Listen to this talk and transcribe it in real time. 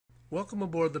Welcome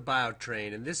aboard the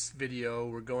BioTrain. In this video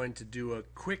we're going to do a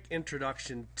quick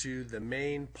introduction to the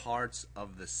main parts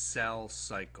of the cell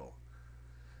cycle.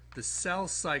 The cell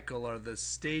cycle are the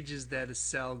stages that a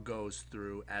cell goes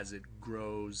through as it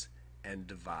grows and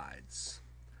divides.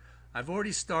 I've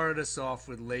already started us off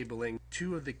with labeling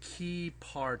two of the key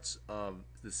parts of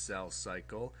the cell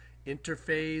cycle,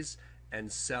 interphase and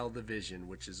cell division,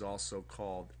 which is also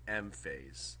called M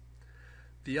phase.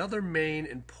 The other main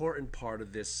important part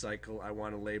of this cycle I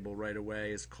want to label right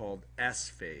away is called S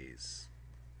phase.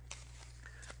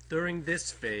 During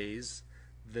this phase,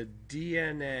 the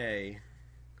DNA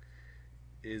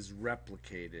is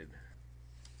replicated.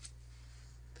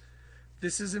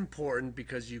 This is important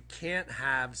because you can't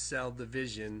have cell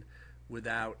division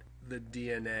without the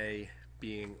DNA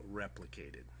being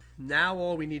replicated. Now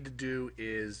all we need to do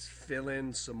is fill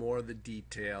in some more of the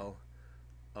detail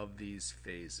of these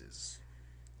phases.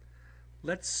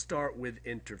 Let's start with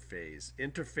interphase.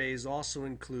 Interphase also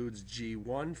includes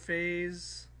G1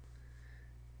 phase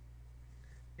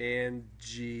and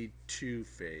G2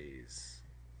 phase.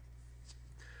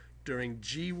 During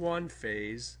G1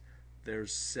 phase,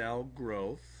 there's cell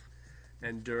growth,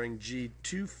 and during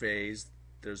G2 phase,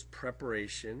 there's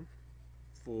preparation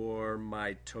for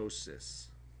mitosis.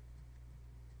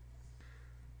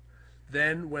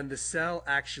 Then when the cell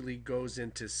actually goes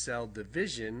into cell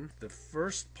division, the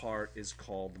first part is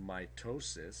called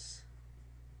mitosis,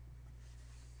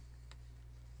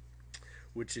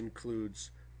 which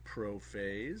includes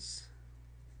prophase,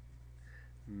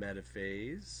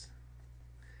 metaphase,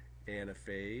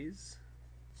 anaphase,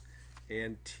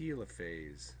 and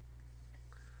telophase.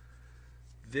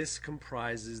 This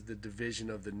comprises the division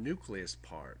of the nucleus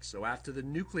part. So after the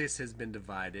nucleus has been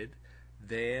divided,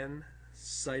 then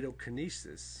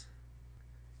cytokinesis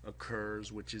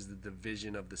occurs, which is the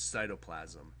division of the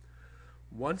cytoplasm.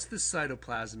 Once the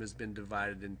cytoplasm has been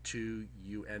divided in two,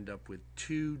 you end up with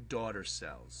two daughter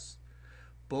cells.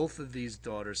 Both of these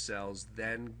daughter cells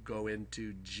then go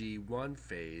into G1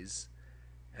 phase,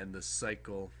 and the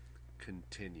cycle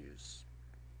continues.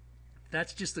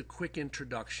 That's just a quick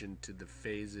introduction to the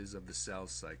phases of the cell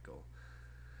cycle.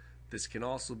 This can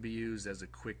also be used as a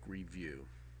quick review.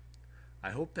 I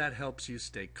hope that helps you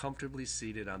stay comfortably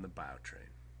seated on the BioTrain.